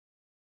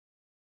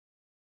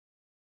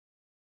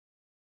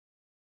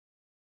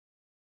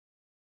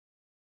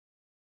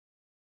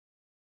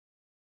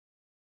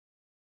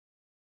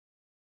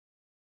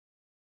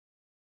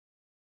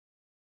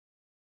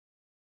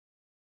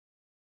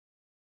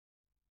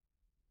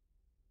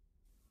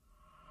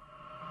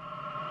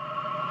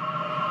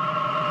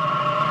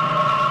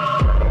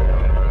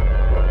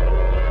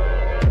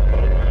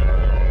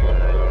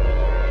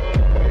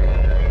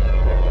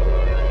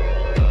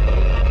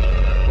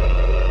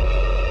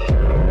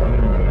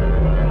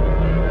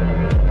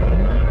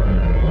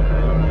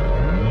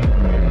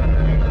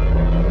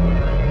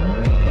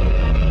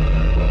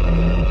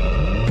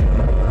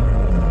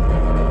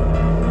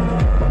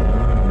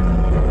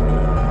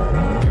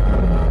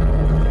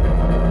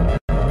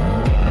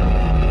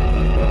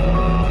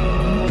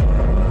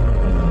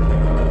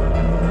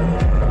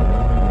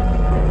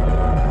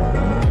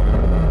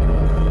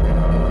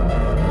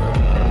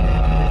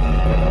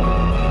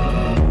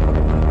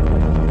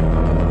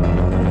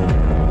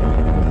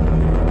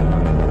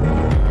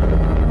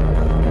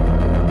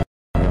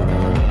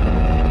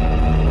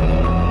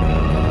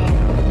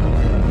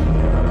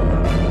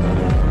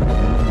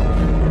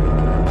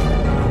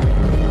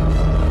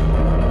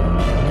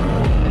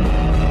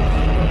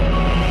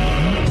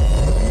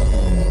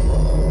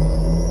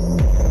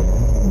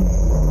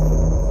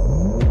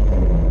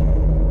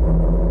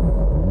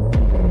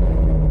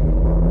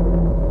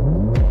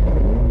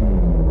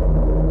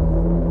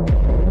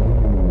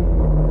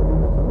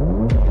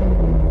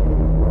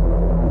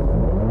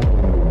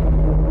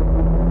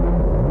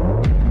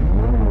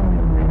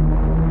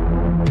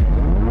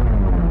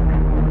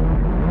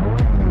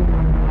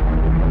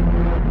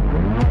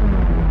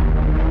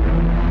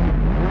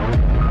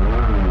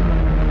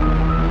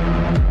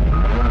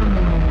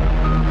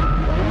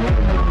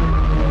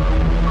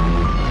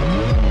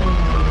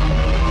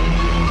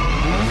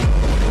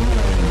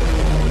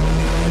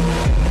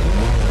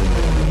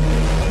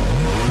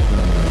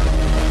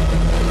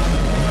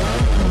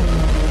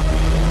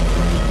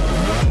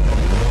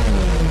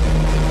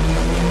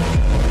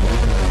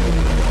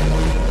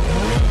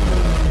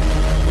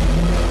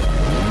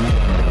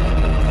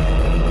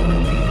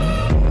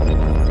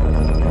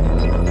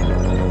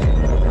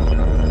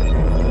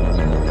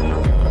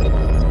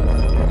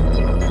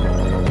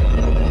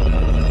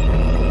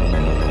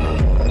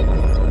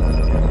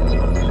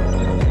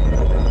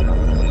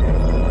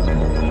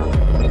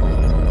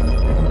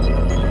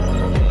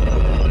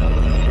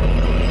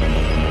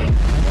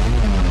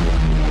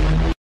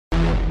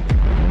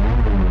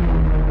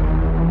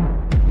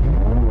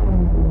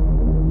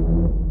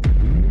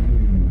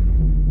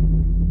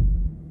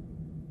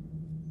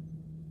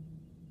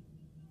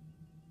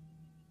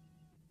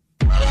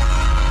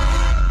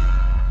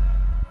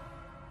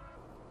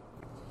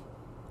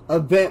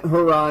Event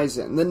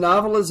Horizon, the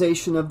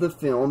novelization of the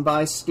film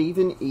by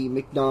Stephen E.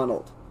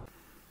 McDonald.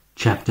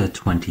 Chapter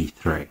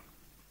 23.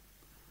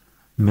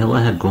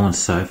 Miller had gone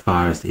so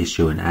far as to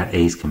issue an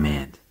at-ease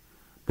command,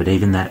 but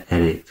even that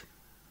edict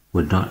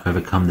would not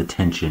overcome the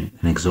tension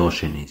and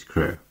exhaustion in his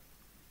crew.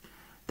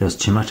 There was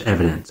too much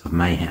evidence of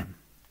mayhem,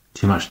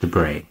 too much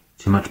debris,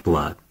 too much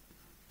blood,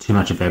 too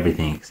much of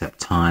everything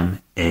except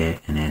time, air,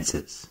 and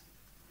answers.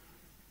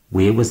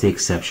 Weir was the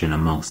exception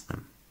amongst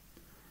them.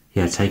 He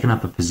had taken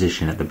up a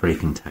position at the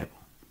briefing table,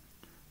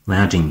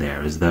 lounging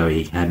there as though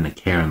he hadn't a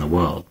care in the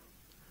world.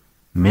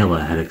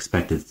 Miller had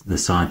expected the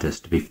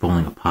scientist to be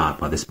falling apart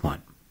by this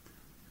point,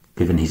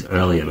 given his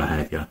earlier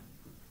behavior.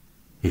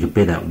 It could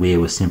be that Weir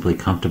was simply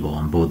comfortable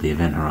on board the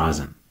Event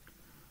Horizon,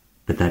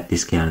 but that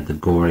discounted the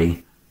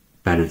gory,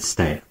 battered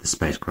state of the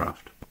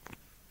spacecraft.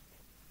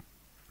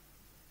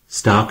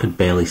 Stark could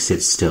barely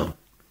sit still.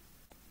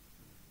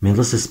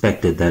 Miller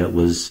suspected that it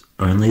was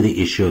only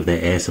the issue of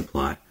their air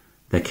supply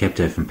that kept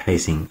her from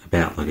pacing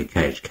about like a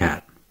caged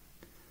cat.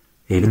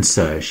 Even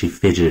so, she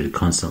fidgeted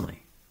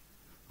constantly.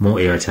 More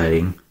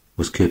irritating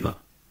was Cooper.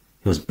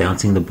 He was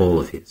bouncing the ball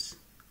of his.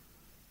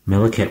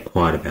 Miller kept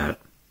quiet about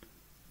it.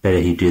 Better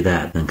he do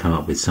that than come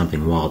up with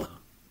something wilder.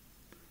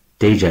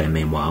 DJ,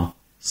 meanwhile,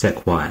 sat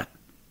quiet,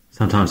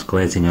 sometimes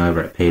glancing over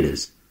at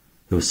Peters,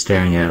 who was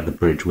staring out of the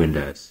bridge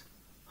windows,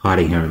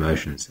 hiding her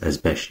emotions as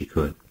best she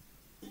could.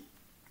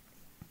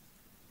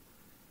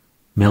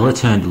 Miller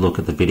turned to look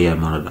at the video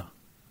monitor.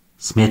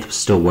 Smith was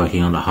still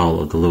working on the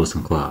hull of the Lewis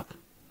and Clark.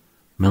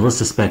 Miller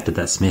suspected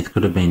that Smith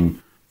could have been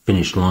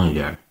finished long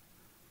ago.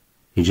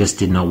 He just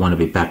did not want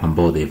to be back on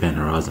board the Event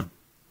Horizon.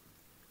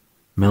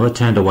 Miller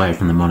turned away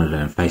from the monitor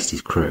and faced his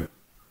crew.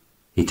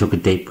 He took a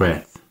deep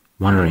breath,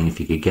 wondering if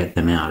he could get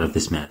them out of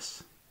this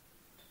mess.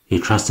 He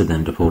trusted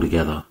them to pull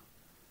together,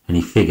 and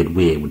he figured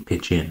Weir would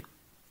pitch in.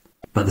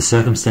 But the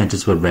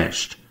circumstances were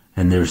wretched,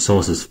 and the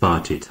resources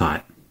far too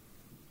tight.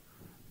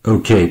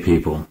 "Okay,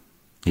 people,"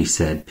 he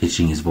said,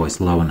 pitching his voice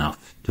low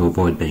enough to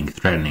avoid being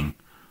threatening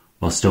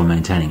while still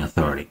maintaining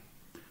authority.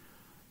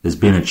 "There's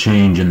been a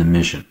change in the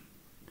mission.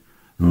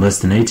 In less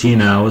than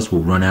 18 hours,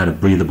 we'll run out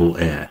of breathable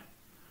air.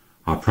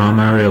 Our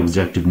primary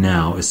objective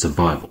now is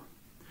survival.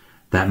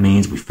 That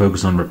means we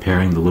focus on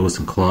repairing the Lewis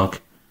and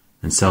Clark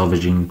and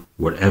salvaging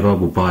whatever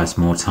will buy us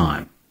more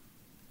time."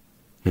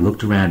 He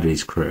looked around at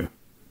his crew.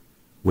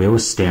 Weir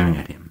was staring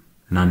at him,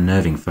 an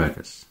unnerving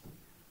focus.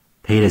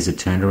 Peters had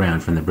turned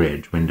around from the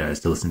bridge windows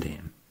to listen to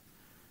him.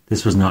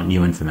 This was not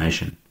new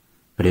information,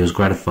 but he was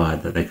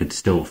gratified that they could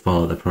still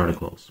follow the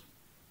protocols.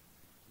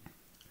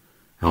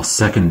 "Our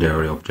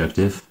secondary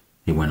objective,"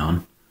 he went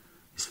on,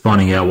 "is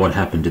finding out what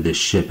happened to this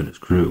ship and its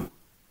crew.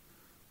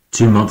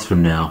 2 months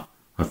from now,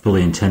 I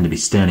fully intend to be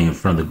standing in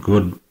front of the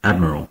good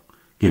Admiral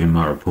giving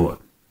my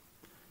report,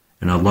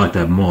 and I'd like to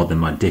have more than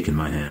my dick in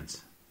my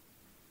hands."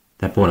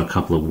 That brought a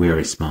couple of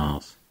weary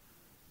smiles.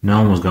 No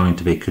one was going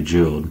to be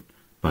cajoled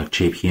by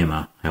cheap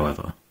humour,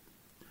 however.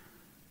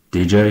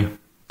 "DJ,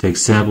 take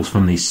samples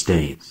from these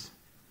stains.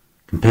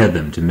 Compare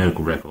them to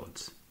medical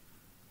records.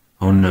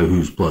 I want to know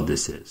whose blood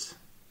this is.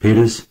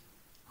 Peters,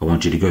 I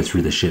want you to go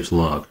through the ship's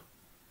log.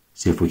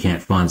 See if we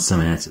can't find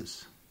some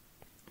answers."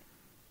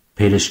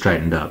 Peters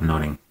straightened up,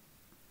 nodding.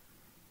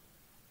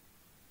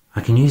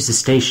 "I can use the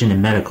station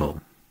in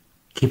medical.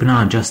 Keep an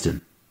eye on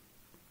Justin."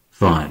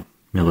 "Fine,"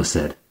 Miller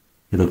said.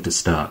 He looked at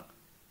Stark.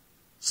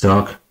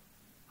 "Stark,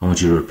 I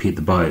want you to repeat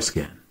the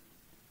bioscan."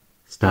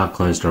 Stark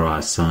closed her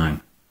eyes,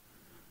 sighing.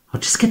 "I'll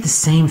just get the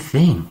same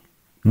thing."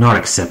 "Not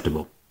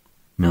acceptable,"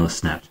 Miller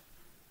snapped.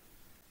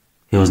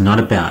 He was not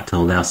about to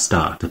allow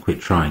Stark to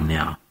quit trying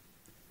now.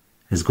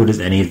 As good as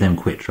any of them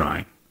quit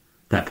trying,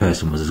 that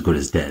person was as good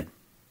as dead.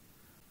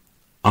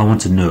 "I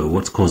want to know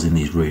what's causing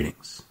these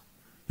readings.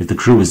 If the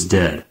crew is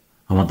dead,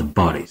 I want the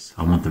bodies.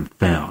 I want them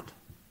found."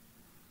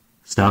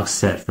 Stark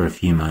sat for a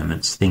few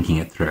moments, thinking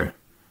it through.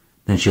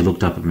 Then she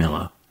looked up at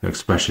Miller, her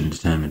expression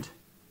determined.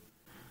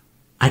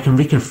 "I can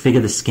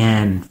reconfigure the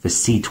scan for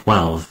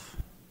C12,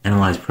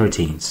 analyze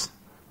proteins."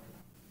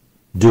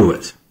 "Do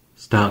it."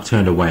 Stark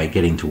turned away,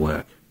 getting to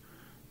work.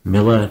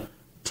 Miller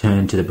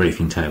turned to the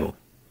briefing table.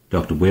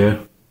 "Dr.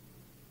 Weir?"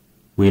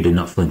 Weir did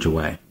not flinch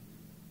away.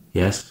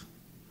 "Yes?"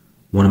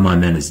 "One of my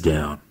men is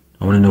down.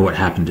 I want to know what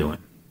happened to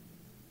him."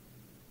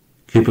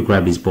 Cooper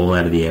grabbed his ball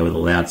out of the air with a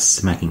loud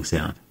smacking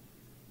sound.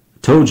 "I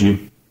told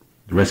you,"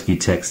 the rescue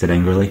tech said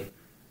angrily.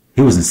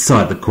 "He was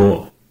inside the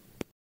core."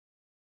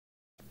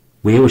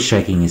 Weir was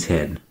shaking his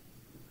head.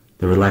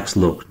 The relaxed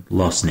look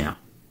lost now.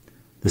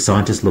 The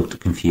scientist looked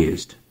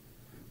confused,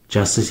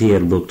 just as he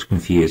had looked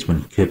confused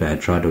when Cooper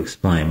had tried to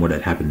explain what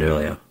had happened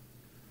earlier.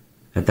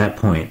 At that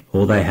point,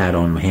 all they had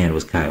on hand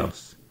was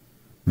chaos.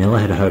 Miller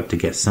had hoped to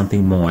get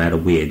something more out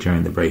of Weir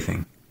during the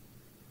briefing.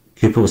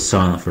 Cooper was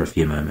silent for a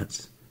few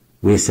moments.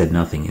 Weir said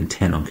nothing,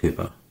 intent on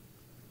Cooper.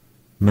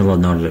 Miller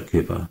nodded at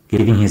Cooper,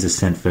 giving his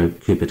assent for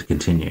Cooper to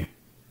continue.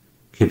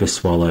 Cooper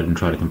swallowed and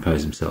tried to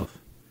compose himself.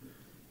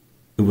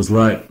 "It was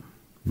like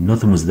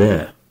nothing was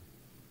there."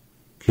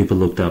 Cooper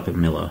looked up at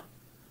Miller,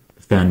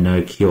 but found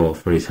no cure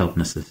for his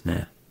helplessness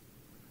now.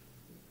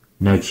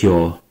 No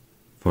cure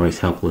for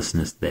his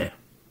helplessness there.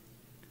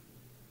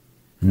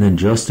 And then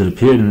just it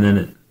appeared, and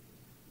then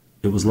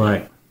it was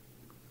like...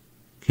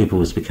 Cooper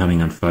was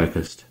becoming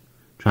unfocused,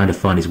 trying to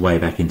find his way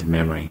back into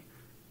memory,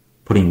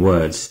 putting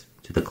words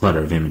to the clutter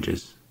of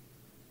images.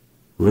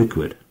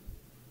 Liquid.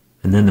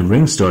 And then the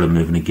ring started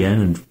moving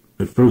again, and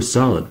it froze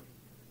solid.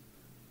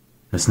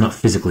 That's not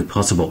physically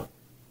possible,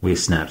 Weir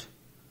snapped.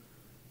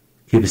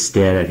 Cooper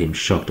stared at him,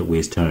 shocked at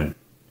Weir's tone.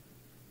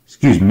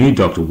 Excuse me,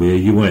 Dr. Weir,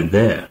 you weren't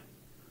there,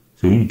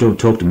 so you don't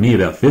talk to me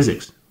about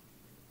physics.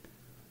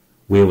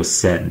 Weir was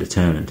set and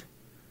determined.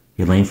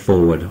 He leaned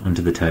forward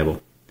onto the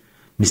table.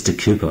 Mr.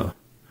 Cooper,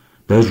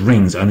 those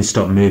rings only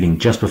stop moving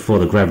just before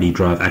the gravity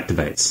drive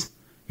activates.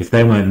 If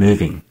they weren't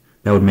moving,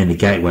 that would mean the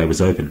gateway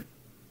was open.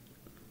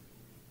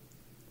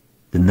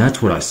 Then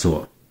that's what I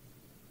saw,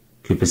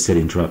 Cooper said,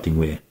 interrupting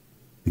Weir.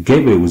 The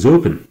gateway was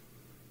open.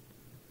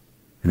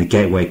 And the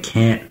gateway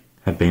can't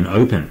have been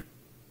open,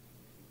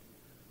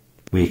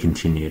 Weir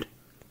continued,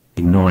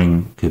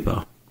 ignoring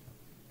Cooper.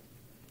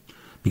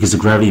 Because the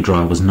gravity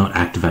drive was not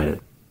activated.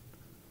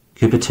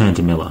 Cooper turned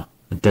to Miller,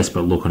 a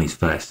desperate look on his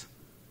face.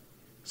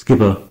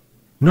 Skipper, you're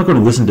not going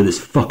to listen to this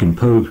fucking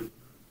poog.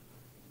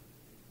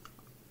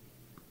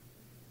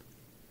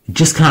 It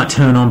just can't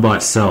turn on by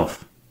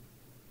itself.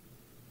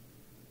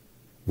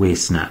 Weir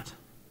snapped.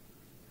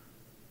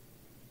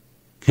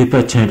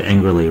 Cooper turned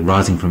angrily,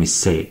 rising from his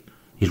seat.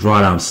 His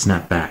right arm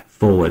snapped back,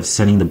 forward,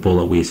 sending the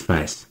ball at Weir's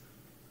face.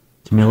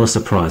 To Miller's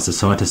surprise, the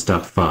scientist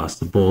ducked fast,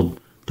 the ball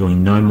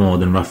doing no more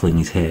than ruffling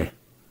his hair.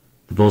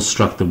 The ball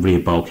struck the rear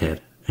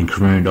bulkhead and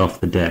carooned off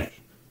the deck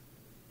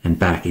and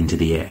back into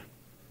the air.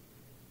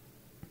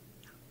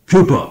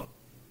 Cooper!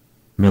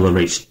 Miller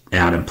reached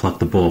out and plucked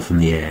the ball from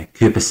the air.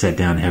 Cooper sat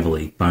down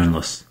heavily,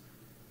 boneless.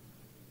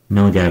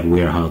 Miller gave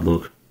Weir a hard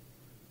look.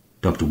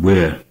 Dr.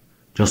 Weir,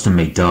 Justin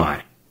may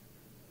die.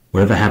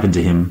 Whatever happened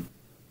to him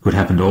could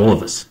happen to all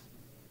of us.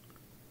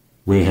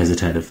 Weir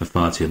hesitated for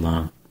far too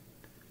long.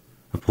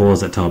 A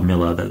pause that told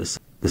Miller that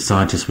the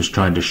scientist was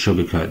trying to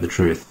sugarcoat the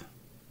truth.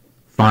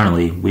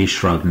 Finally, Weir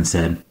shrugged and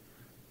said,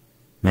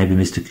 Maybe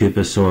Mr.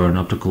 Cooper saw an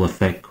optical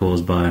effect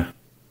caused by...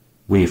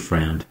 Weir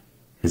frowned,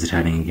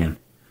 hesitating again.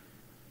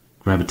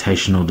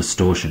 Gravitational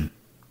distortion.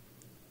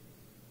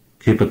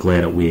 Cooper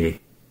glared at Weir.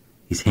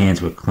 His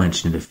hands were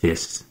clenched into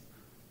fists.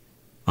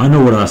 I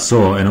know what I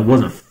saw, and it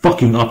wasn't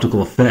fucking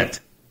optical effect.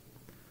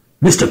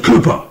 Mr.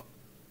 Cooper!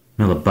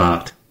 Miller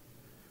barked.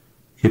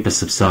 Cooper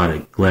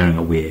subsided, glaring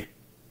at Weir.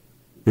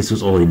 This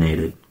was all he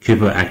needed,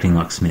 Cooper acting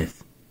like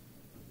Smith.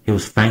 He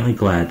was faintly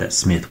glad that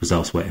Smith was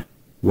elsewhere,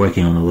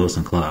 working on the Lewis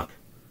and Clark.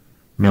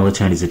 Miller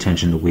turned his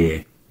attention to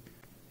Weir,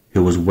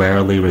 who was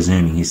warily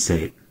resuming his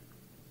seat.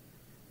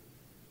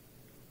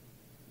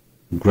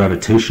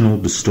 Gravitational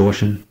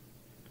distortion?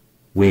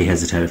 Weir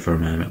hesitated for a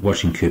moment,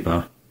 watching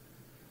Cooper.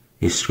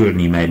 His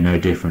scrutiny made no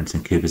difference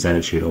in Cooper's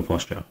attitude or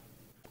posture.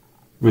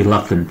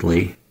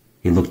 Reluctantly,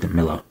 he looked at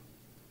Miller.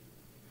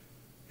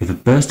 If a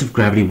burst of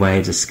gravity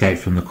waves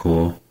escaped from the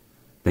core,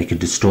 they could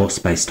distort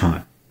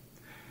space-time.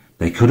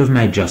 They could have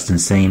made Justin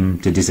seem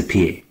to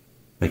disappear.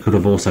 They could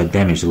have also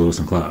damaged the Lewis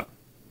and Clark.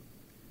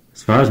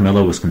 As far as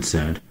Miller was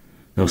concerned,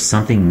 there was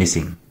something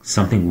missing,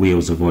 something Weir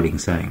was avoiding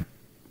saying.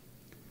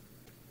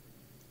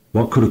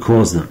 What could have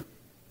caused them?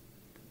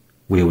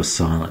 Weir was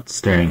silent,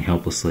 staring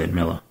helplessly at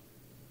Miller.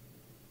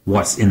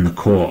 What's in the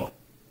core?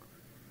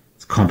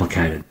 It's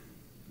complicated.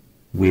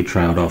 Weir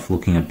trailed off,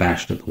 looking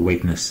abashed at the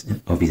weakness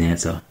of his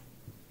answer.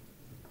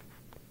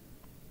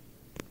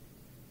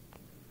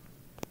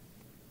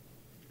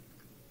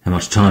 How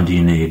much time do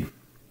you need?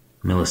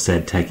 Miller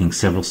said, taking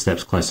several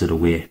steps closer to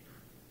Weir,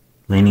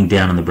 leaning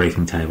down on the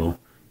briefing table,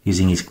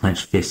 using his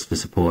clenched fists for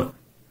support.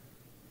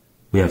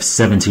 We have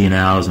 17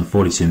 hours and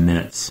 42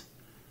 minutes.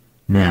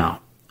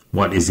 Now,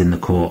 what is in the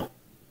core?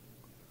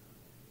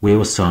 Weir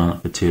was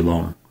silent for too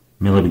long.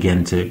 Miller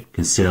began to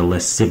consider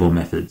less civil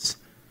methods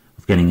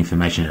of getting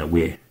information out of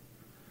Weir.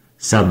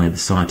 Suddenly, the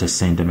scientist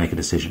seemed to make a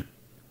decision.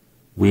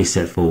 Weir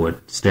sat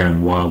forward,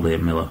 staring wildly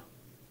at Miller.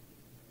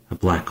 A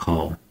black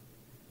hole,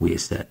 Weir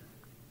said.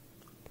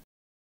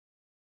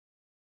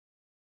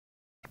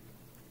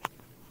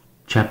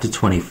 Chapter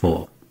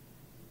 24.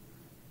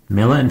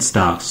 Miller and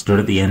Stark stood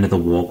at the end of the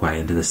walkway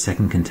into the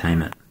second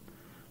containment,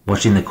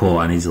 watching the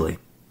core uneasily.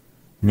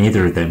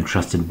 Neither of them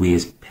trusted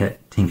Weir's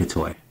pet tinker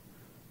toy.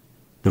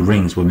 The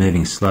rings were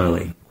moving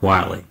slowly,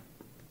 quietly,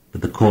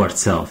 but the core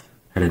itself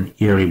had an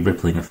eerie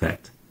rippling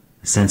effect,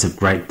 a sense of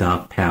great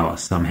dark power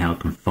somehow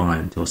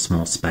confined to a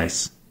small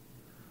space.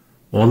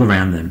 All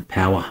around them,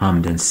 power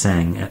hummed and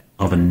sang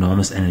of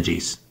enormous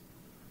energies.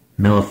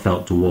 Miller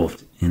felt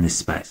dwarfed in this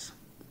space.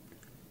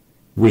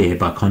 Weir,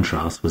 by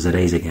contrast, was at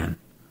ease again,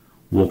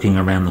 walking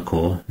around the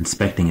core,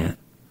 inspecting it,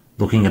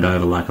 looking it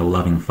over like a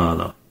loving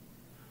father.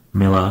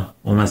 Miller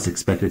almost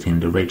expected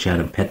him to reach out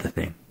and pet the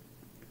thing.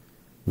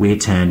 Weir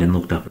turned and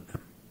looked up at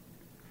them.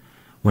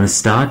 When a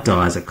star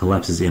dies, it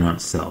collapses in on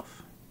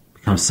itself,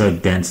 becomes so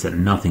dense that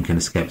nothing can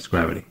escape its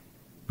gravity,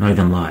 not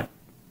even light.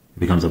 It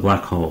becomes a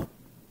black hole.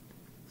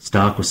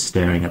 Stark was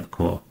staring at the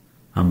core,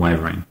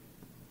 unwavering.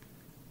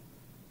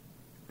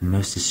 "The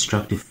most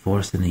destructive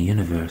force in the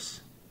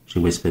universe," she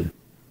whispered.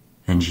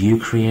 "And you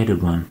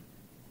created one."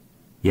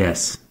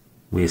 "Yes,"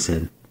 Weir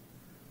said.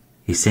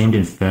 He seemed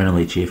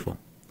infernally cheerful.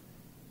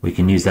 "We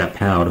can use that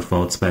power to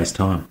fold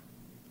space-time."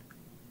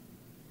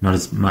 Not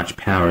as much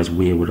power as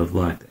Weir would have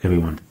liked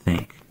everyone to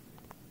think.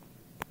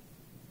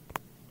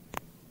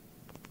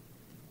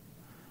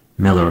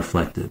 Miller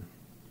reflected.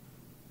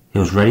 He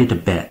was ready to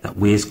bet that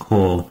Weir's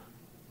core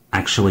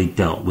actually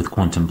dealt with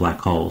quantum black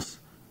holes,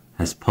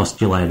 as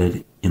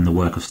postulated in the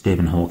work of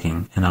Stephen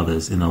Hawking and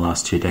others in the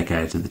last 2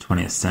 decades of the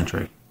 20th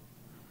century.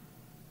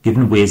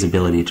 Given Weir's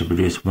ability to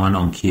produce one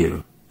on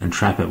cue and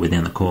trap it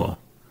within the core,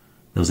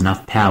 there was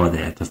enough power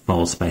there to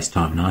fold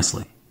space-time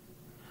nicely.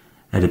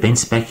 It had been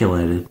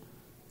speculated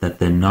that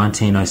the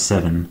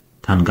 1907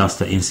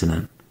 Tunguska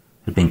incident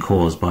had been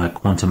caused by a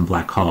quantum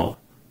black hole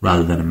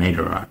rather than a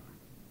meteorite.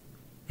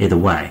 Either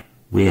way,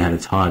 Weir had a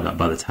tiger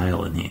by the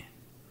tail in here.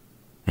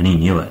 And he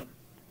knew it.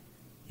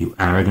 "You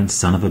arrogant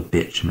son of a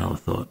bitch," Miller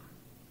thought.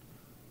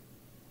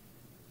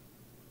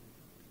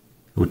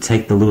 It would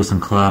take the Lewis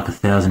and Clark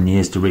 1,000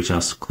 years to reach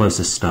our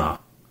closest star.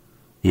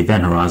 The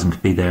event horizon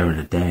could be there in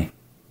a day.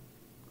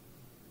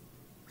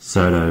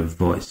 Pseudo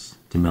voice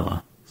to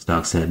Miller,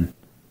 Stark said.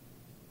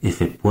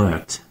 "If it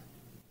worked."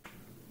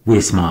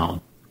 Weir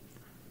smiled.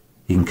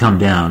 "You can come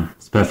down.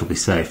 It's perfectly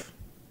safe."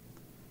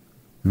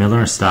 Miller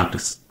and Stark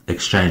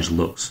exchanged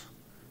looks,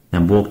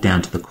 then walked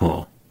down to the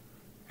core.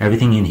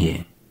 Everything in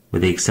here,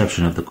 with the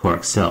exception of the core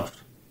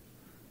itself,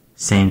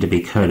 seemed to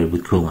be coated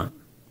with coolant.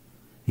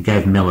 It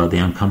gave Miller the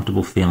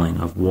uncomfortable feeling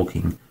of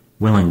walking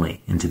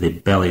willingly into the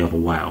belly of a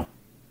whale.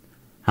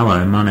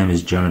 "Hello, my name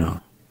is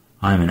Jonah.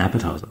 I am an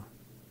appetizer."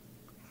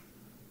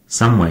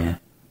 Somewhere,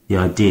 the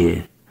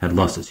idea had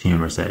lost its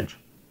humorous edge.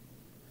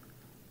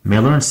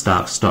 Miller and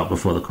Stark stopped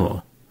before the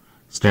core,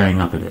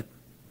 staring up at it,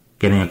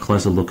 getting a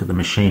closer look at the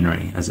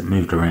machinery as it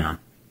moved around.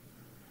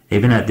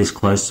 Even at this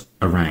close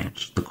a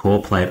range, the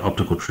core played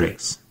optical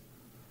tricks.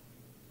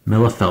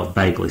 Miller felt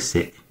vaguely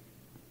sick.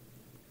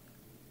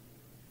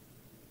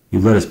 "You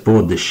let us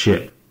board this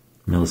ship,"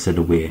 Miller said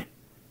to Weir.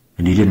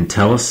 "And you didn't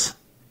tell us?"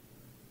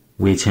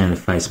 Weir turned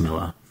to face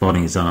Miller,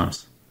 folding his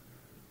arms.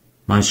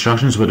 "My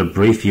instructions were to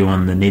brief you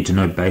on the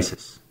need-to-know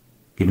basis.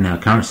 Given our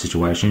current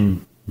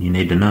situation, you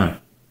need to know."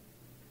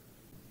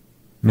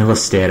 Miller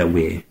stared at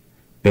Weir,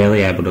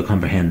 barely able to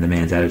comprehend the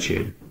man's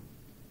attitude.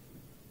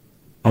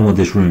 "I want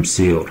this room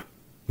sealed.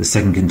 The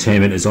second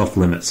containment is off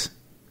limits."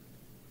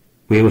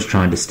 Weir was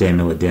trying to stare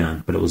Miller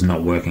down, but it was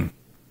not working.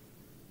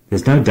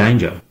 "There's no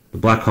danger. The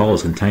black hole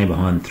is contained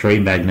behind 3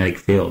 magnetic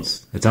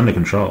fields. It's under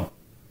control."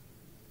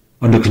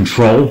 "Under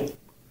control?"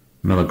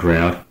 Miller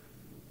growled.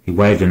 He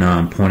waved an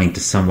arm, pointing to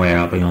somewhere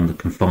out beyond the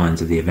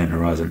confines of the event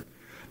horizon.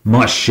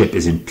 "My ship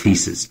is in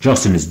pieces.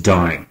 Justin is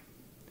dying."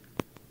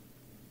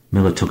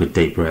 Miller took a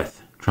deep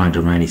breath, trying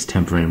to rein his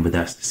temper in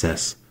without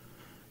success.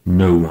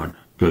 "No one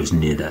goes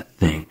near that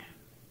thing."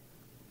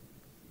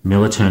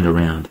 Miller turned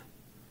around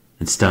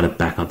and started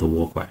back up the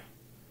walkway.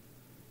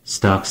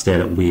 Stark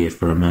stared at Weir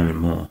for a moment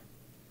more.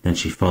 Then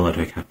she followed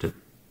her captain.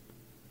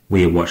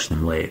 Weir watched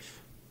them leave.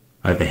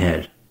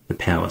 Overhead, the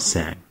power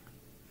sang.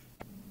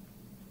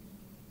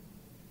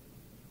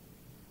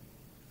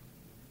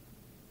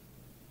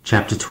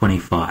 Chapter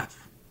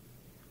 25.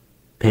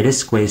 Peter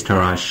squeezed her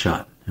eyes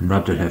shut and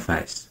rubbed at her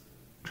face,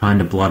 trying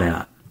to blot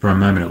out, for a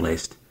moment at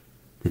least,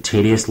 the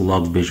tedious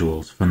logged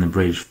visuals from the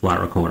bridge flight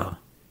recorder.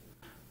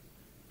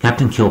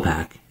 Captain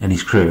Kilpack and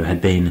his crew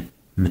had been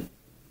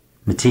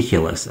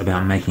meticulous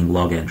about making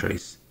log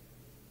entries,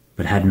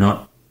 but had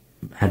not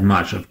had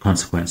much of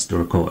consequence to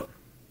record.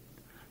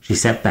 She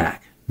sat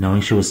back,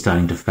 knowing she was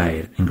starting to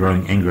fade and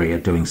growing angry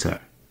at doing so.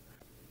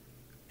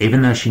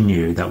 Even though she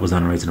knew that was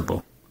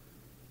unreasonable,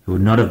 it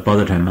would not have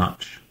bothered her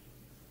much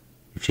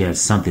if she had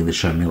something to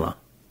show Miller.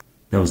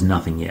 There was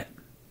nothing yet.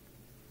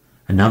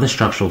 Another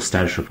structural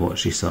status report,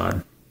 she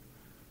sighed.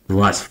 The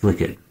lights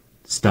flickered.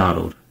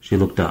 Startled, she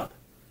looked up,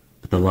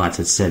 but the lights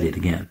had steadied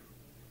again.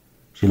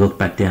 She looked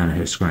back down at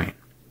her screen.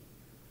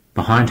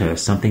 Behind her,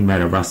 something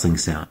made a rustling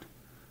sound,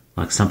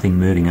 like something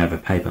moving over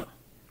paper.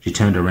 She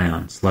turned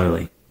around,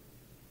 slowly.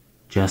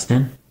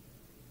 Justin?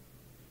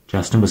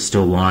 Justin was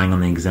still lying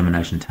on the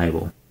examination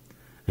table,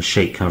 a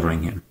sheet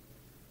covering him.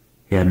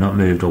 He had not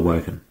moved or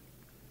woken.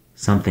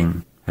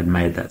 Something had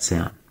made that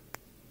sound.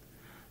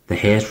 The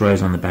hairs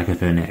rose on the back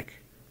of her neck,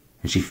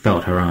 and she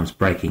felt her arms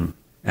breaking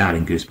out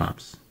in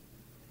goosebumps.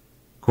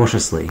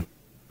 Cautiously,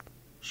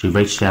 she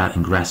reached out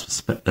and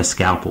grasped a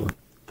scalpel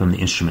from the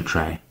instrument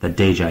tray that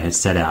DJ had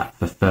set out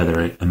for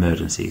further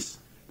emergencies.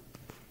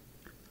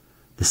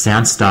 The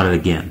sound started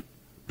again,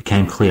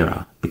 became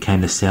clearer,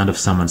 became the sound of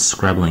someone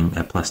scrabbling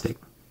at plastic,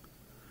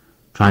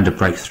 trying to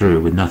break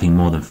through with nothing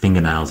more than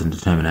fingernails and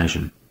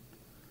determination.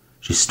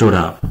 She stood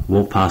up,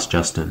 walked past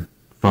Justin,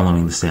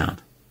 following the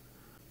sound.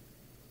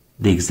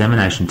 The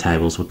examination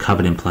tables were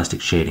covered in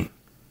plastic sheeting,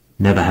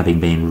 never having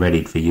been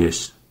readied for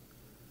use.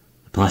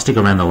 The plastic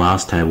around the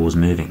last table was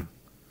moving,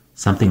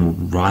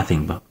 something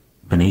writhing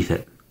beneath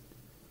it.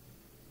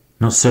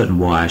 Not certain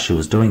why she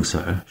was doing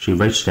so, she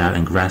reached out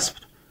and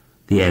grasped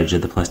the edge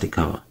of the plastic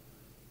cover.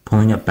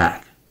 pulling it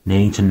back,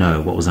 needing to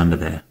know what was under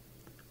there.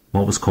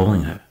 What was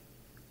calling her?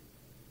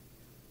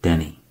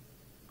 Denny.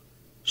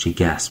 She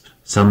gasped,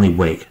 suddenly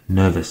weak,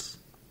 nervous.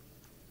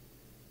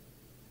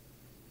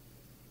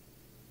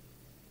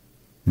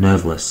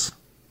 Nerveless.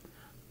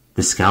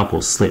 The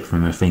scalpel slipped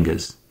from her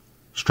fingers,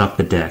 struck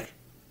the deck,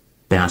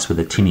 bounced with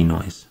a tinny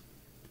noise.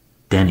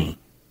 Denny.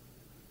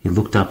 He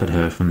looked up at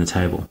her from the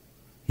table,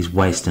 his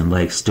waist and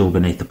legs still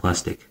beneath the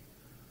plastic,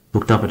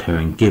 looked up at her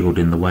and giggled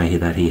in the way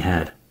that he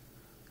had,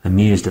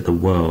 amused at the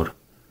world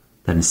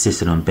that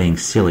insisted on being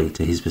silly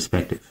to his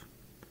perspective.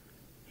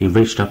 He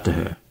reached up to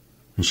her,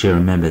 and she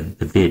remembered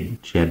the vid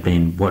she had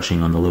been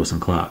watching on the Lewis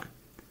and Clark.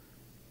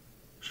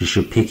 She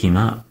should pick him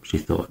up, she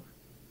thought.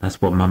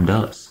 That's what Mum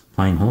does,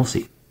 playing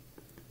horsey.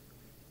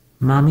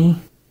 Mummy,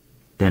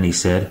 Denny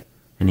said,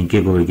 and he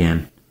giggled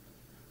again,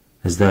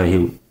 as though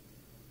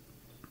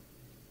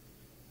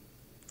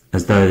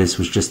this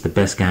was just the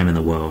best game in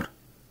the world.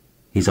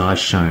 His eyes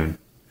shone,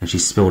 and she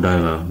spilled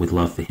over with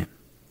love for him.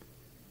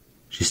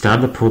 She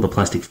started to pull the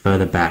plastic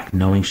further back,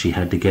 knowing she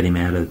had to get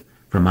him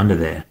from under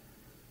there,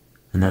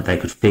 and that they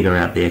could figure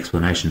out the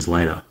explanations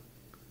later.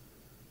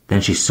 Then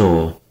she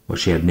saw what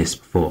she had missed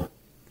before.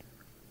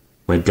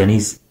 Where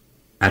Denny's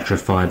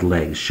atrophied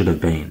legs should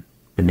have been,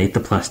 beneath the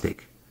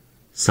plastic,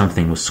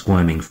 something was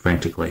squirming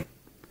frantically,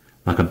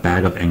 like a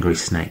bag of angry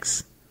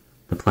snakes,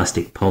 the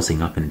plastic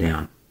pulsing up and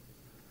down.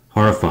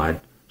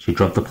 Horrified, she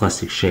dropped the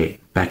plastic sheet,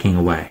 backing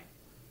away.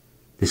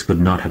 This could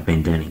not have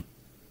been Denny.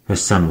 Her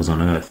son was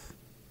on Earth,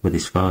 with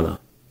his father.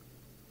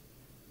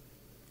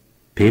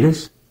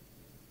 Peters?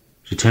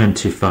 She turned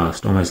too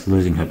fast, almost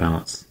losing her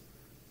balance.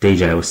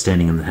 DJ was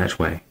standing in the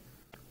hatchway,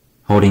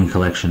 holding a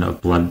collection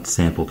of blood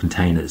sample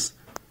containers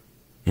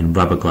in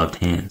rubber-gloved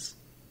hands.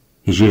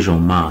 His usual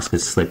mask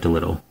had slipped a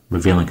little,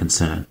 revealing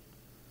concern.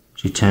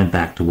 She turned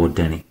back toward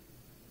Denny.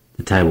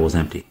 The table was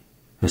empty.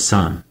 Her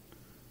son,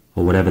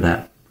 or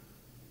whatever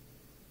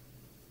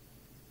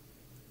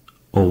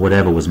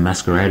was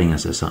masquerading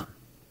as her son,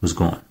 was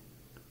gone.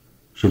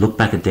 She looked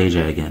back at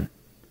DJ again.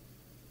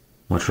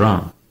 What's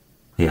wrong?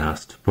 He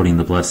asked, putting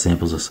the blood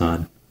samples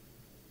aside.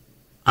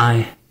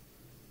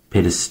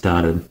 Peters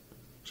started.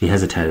 She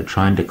hesitated,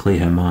 trying to clear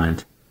her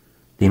mind.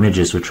 The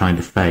images were trying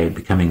to fade,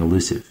 becoming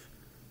elusive.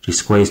 She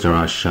squeezed her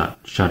eyes shut,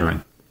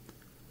 shuddering.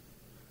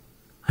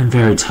 I'm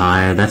very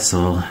tired, that's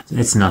all.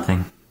 It's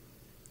nothing.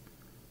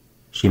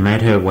 She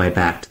made her way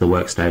back to the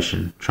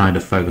workstation, trying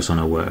to focus on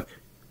her work.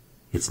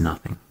 It's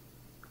nothing.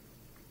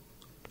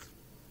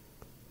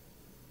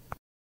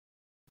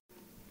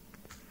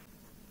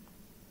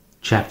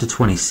 Chapter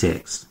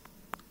 26.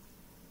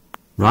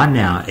 Right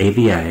now,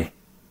 EVA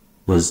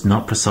was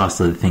not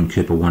precisely the thing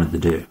Cooper wanted to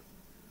do.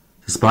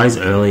 Despite his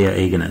earlier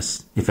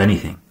eagerness, if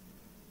anything,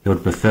 he would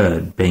have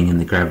preferred being in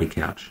the gravity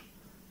couch,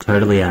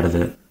 totally out of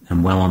it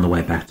and well on the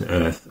way back to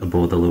Earth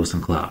aboard the Lewis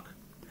and Clark.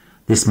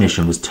 This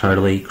mission was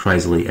totally,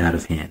 crazily out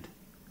of hand.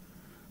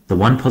 The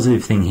one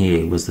positive thing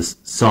here was the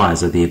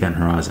size of the event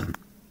horizon.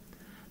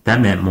 That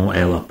meant more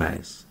airlock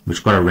bays,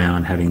 which got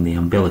around having the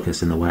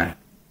umbilicus in the way.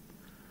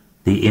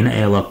 The inner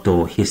airlock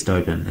door hissed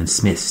open and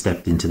Smith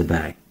stepped into the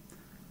bay,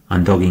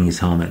 undogging his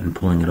helmet and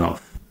pulling it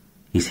off.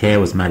 His hair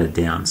was matted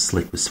down,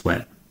 slick with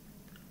sweat.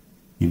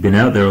 You've been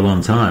out there a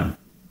long time,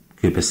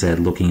 Cooper said,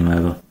 looking him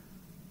over.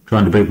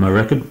 Trying to beat my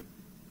record?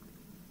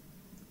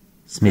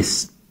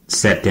 Smith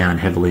sat down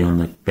heavily on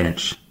the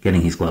bench, getting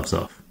his gloves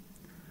off.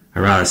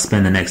 I'd rather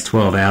spend the next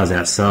 12 hours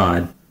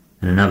outside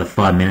than another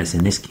 5 minutes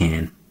in this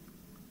can.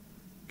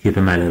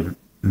 Cooper made a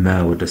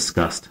murmur of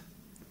disgust.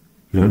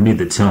 You don't need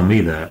to tell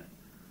me that.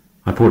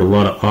 I pulled a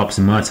lot of ops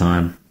in my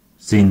time,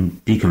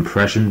 seen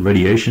decompression,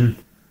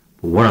 radiation,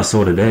 but what I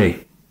saw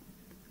today...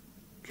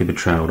 Cooper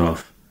trailed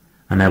off,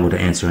 unable to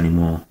answer any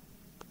more.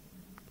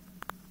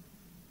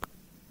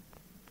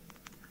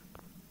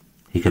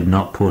 He could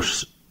not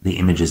push the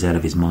images out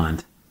of his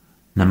mind,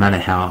 no matter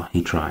how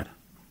he tried.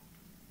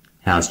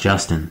 How's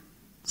Justin?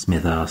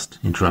 Smith asked,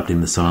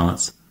 interrupting the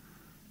silence.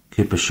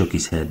 Cooper shook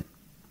his head.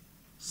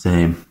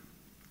 Same.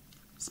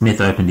 Smith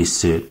opened his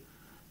suit,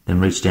 then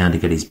reached down to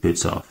get his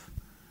boots off.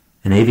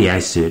 An EVA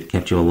suit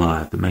kept you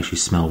alive, but makes you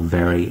smell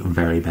very,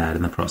 very bad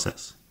in the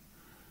process.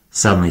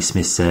 Suddenly,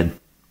 Smith said,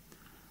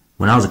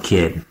 When I was a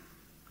kid,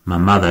 my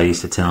mother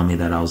used to tell me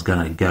that I was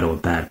going to go to a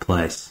bad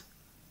place,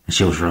 and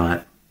she was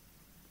right.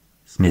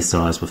 Smith's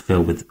eyes were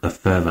filled with a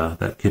fervour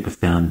that Cooper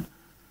found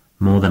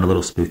more than a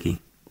little spooky.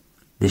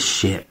 This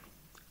shit,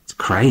 it's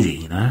crazy,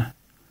 you know?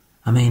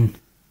 I mean,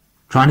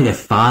 trying to go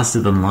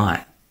faster than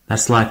light,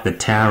 that's like the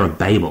Tower of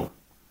Babel.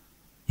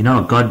 You know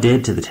what God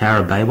did to the Tower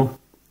of Babel?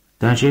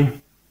 Don't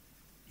you?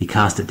 He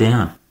cast it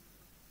down.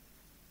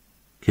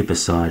 Cooper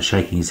sighed,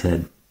 shaking his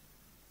head.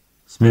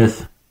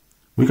 Smith,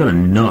 we got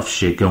enough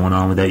shit going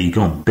on without you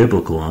going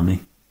biblical on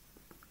me.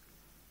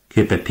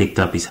 Cooper picked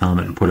up his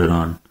helmet and put it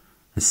on,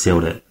 and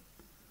sealed it,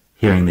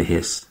 hearing the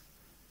hiss.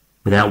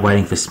 Without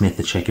waiting for Smith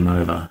to check him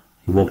over,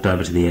 he walked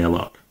over to the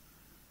airlock,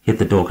 hit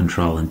the door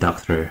control and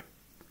ducked through.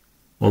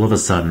 All of a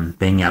sudden,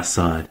 being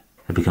outside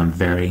had become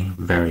very,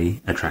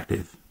 very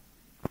attractive.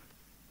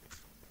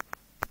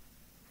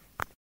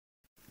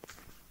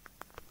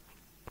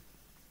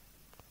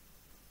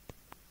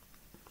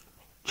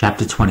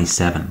 Chapter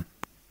 27.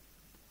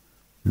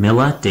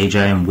 Miller,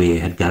 DJ, and Weir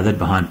had gathered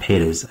behind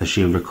Peters as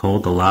she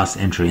recalled the last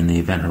entry in the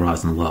Event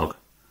Horizon log.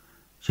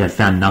 She had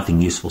found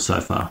nothing useful so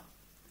far.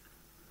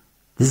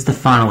 "This is the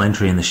final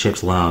entry in the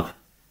ship's log,"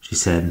 she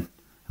said,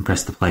 and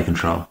pressed the play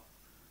control.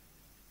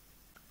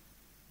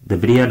 The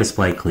video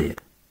display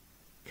cleared.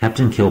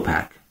 Captain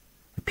Kilpack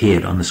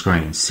appeared on the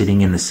screen,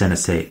 sitting in the center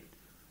seat.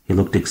 He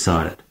looked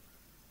excited,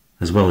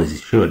 as well as he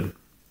should.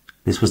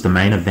 This was the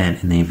main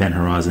event in the Event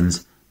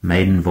Horizon's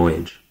maiden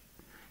voyage.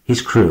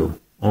 His crew,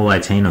 all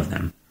 18 of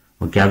them,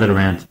 were gathered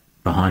around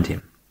behind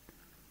him.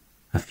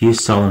 A few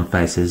solemn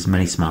faces,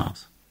 many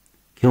smiles.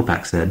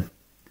 Kilpack said,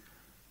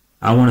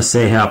 "I want to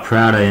say how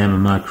proud I am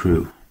of my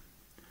crew.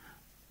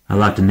 I'd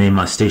like to name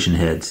my station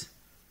heads: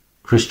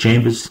 Chris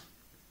Chambers,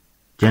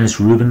 Janice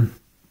Rubin,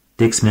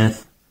 Dick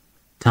Smith,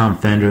 Tom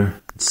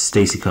Fender, and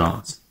Stacy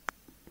Collins.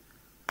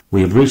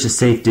 We have reached a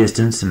safe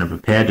distance and are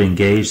prepared to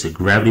engage the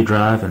gravity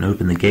drive and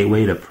open the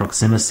gateway to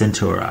Proxima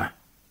Centauri."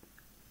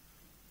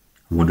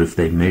 "I wonder if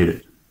they've made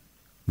it,"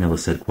 Miller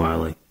said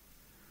quietly.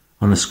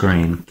 On the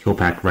screen,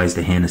 Kilpack raised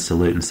a hand in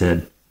salute and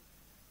said,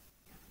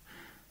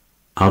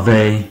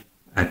 "Ave,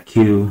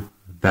 Acu,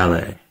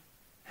 Valet,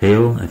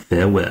 hail and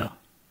farewell."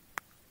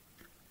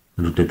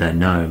 Little did they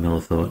know, Miller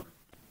thought.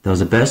 There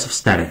was a burst of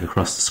static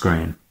across the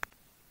screen.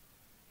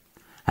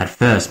 At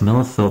first,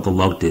 Miller thought the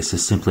log disc had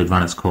simply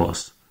run its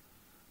course,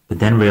 but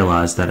then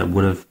realized that it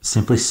would have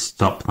simply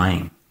stopped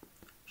playing,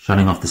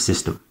 shutting off the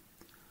system.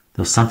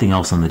 There was something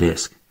else on the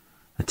disc.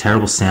 A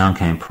terrible sound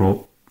came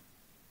pouring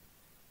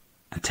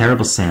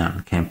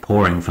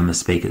from the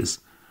speakers,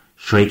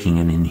 shrieking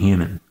and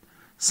inhuman,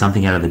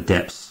 something out of the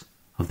depths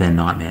of their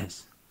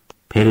nightmares.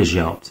 Peters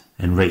yelped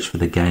and reached for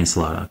the gain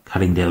slider,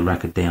 cutting the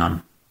racket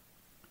down.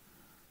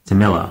 To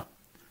Miller,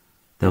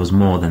 there was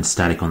more than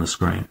static on the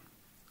screen.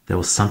 There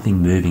was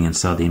something moving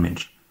inside the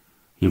image.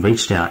 He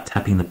reached out,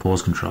 tapping the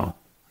pause control.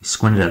 He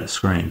squinted at the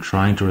screen,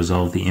 trying to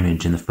resolve the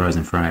image in the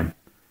frozen frame.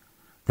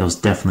 There was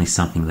definitely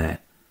something there,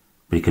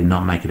 but he could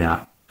not make it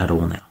out at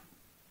all now.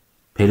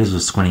 Peters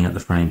was squinting at the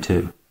frame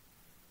too.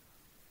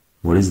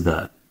 "What is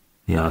that?"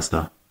 he asked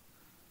her.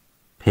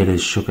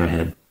 Peters shook her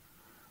head.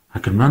 "I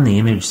could run the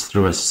image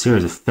through a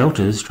series of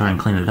filters, try and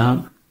clean it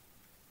up."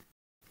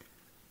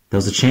 There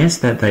was a chance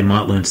that they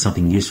might learn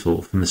something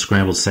useful from the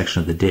scrambled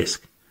section of the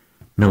disk.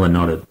 Miller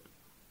nodded.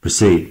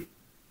 "Proceed."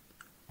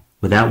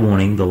 Without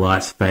warning, the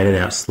lights faded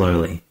out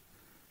slowly.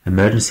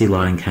 Emergency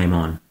lighting came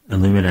on,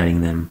 illuminating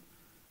them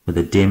with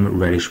a dim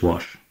reddish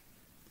wash.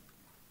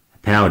 "A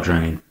power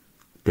drain,"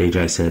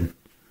 DJ said.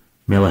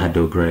 Miller had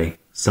to agree.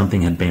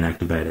 Something had been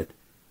activated.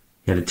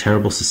 He had a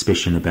terrible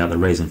suspicion about the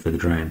reason for the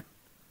drain.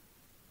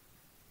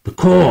 "The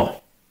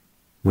core!"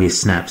 Weir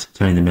snapped,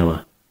 turning to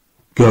Miller.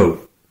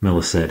 "Go,"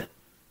 Miller said.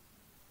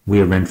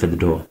 Weir ran for the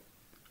door.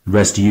 "The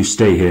rest of you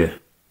stay here,"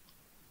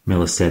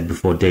 Miller said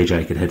before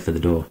DJ could head for the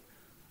door.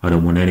 "I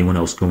don't want anyone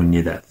else going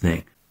near that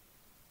thing."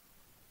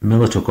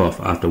 Miller took off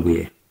after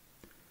Weir.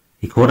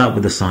 He caught up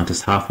with the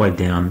scientist halfway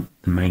down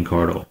the main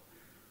corridor,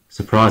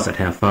 surprised at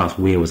how fast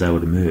Weir was able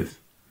to move.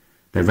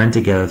 They ran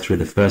together through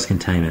the first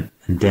containment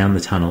and down the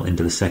tunnel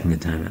into the second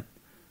containment,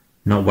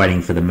 not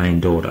waiting for the main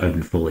door to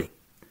open fully,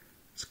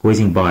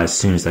 squeezing by as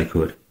soon as they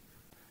could.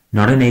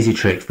 Not an easy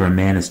trick for a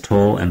man as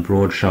tall and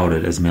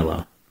broad-shouldered as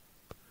Miller.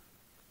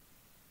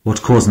 "What's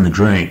causing the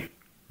drain?"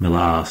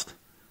 Miller asked,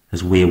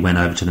 as Weir went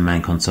over to the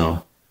main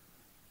console.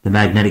 "The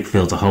magnetic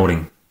fields are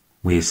holding,"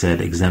 Weir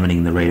said,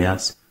 examining the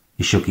readouts.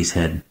 He shook his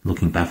head,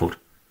 looking baffled.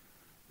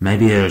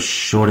 "Maybe a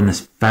short in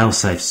this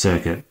fail-safe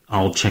circuit.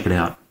 I'll check it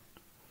out."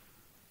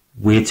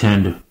 Weir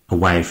turned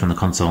away from the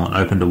console and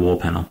opened a wall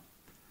panel.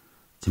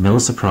 To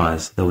Miller's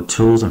surprise, there were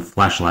tools and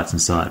flashlights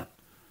inside.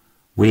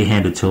 Weir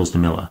handed tools to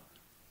Miller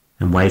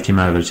and waved him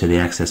over to the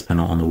access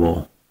panel on the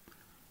wall.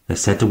 They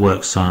set to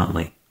work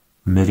silently,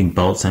 removing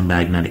bolts and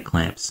magnetic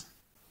clamps.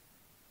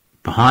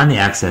 Behind the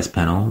access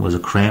panel was a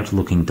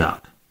cramped-looking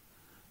duct.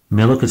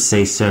 Miller could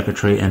see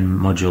circuitry and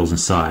modules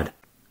inside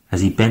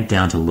as he bent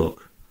down to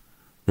look.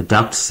 The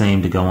duct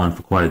seemed to go on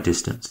for quite a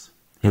distance.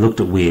 He looked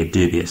at Weir,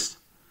 dubious.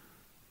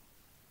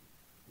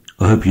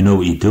 "I hope you know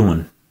what you're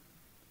doing."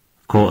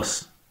 "Of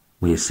course,"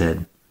 Weir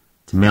said.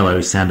 To Miller,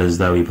 he sounded as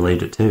though he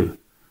believed it too.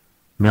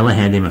 Miller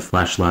handed him a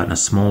flashlight and a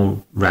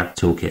small wrapped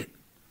toolkit.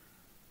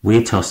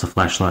 Weir tossed the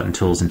flashlight and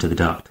tools into the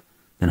duct,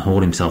 then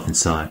hauled himself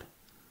inside.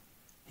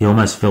 He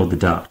almost filled the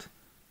duct,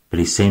 but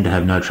he seemed to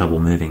have no trouble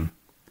moving.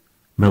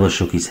 Miller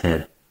shook his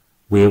head.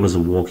 Weir was a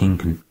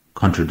walking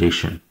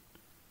contradiction.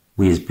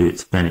 Weir's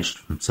boots vanished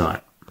from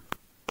sight.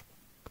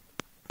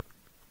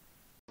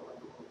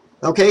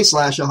 Okay,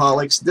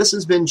 Slashaholics, this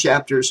has been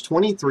chapters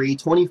 23,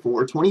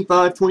 24,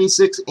 25,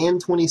 26, and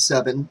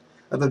 27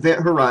 of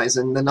Event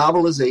Horizon, the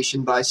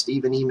novelization by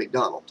Stephen E.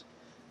 McDonald.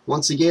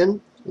 Once again,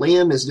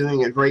 Liam is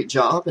doing a great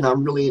job, and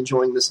I'm really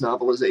enjoying this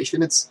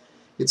novelization.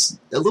 It's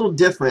a little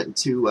different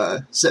to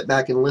sit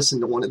back and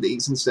listen to one of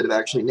these instead of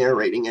actually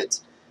narrating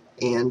it,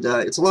 and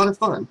it's a lot of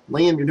fun.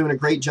 Liam, you're doing a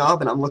great job,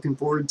 and I'm looking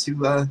forward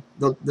to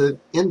the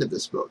end of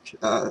this book.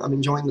 I'm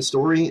enjoying the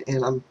story,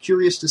 and I'm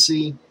curious to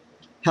see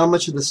how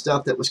much of the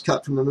stuff that was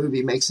cut from the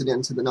movie makes it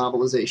into the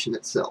novelization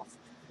itself.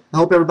 I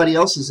hope everybody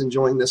else is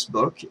enjoying this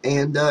book,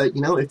 and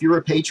if you're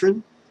a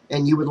patron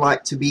and you would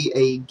like to be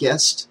a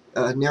guest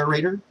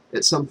narrator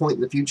at some point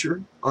in the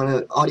future on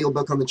an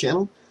audiobook on the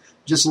channel,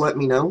 just let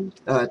me know.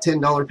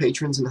 $10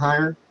 patrons and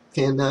higher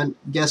can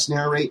guest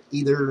narrate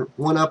either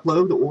one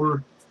upload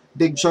or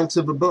big chunks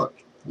of a book.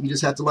 You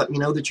just have to let me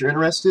know that you're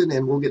interested,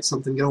 and we'll get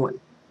something going.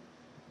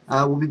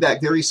 We'll be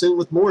back very soon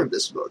with more of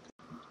this book.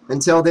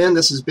 Until then,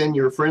 this has been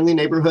your friendly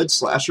neighborhood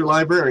slasher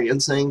librarian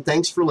saying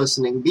thanks for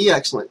listening, be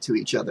excellent to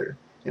each other,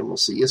 and we'll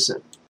see you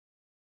soon.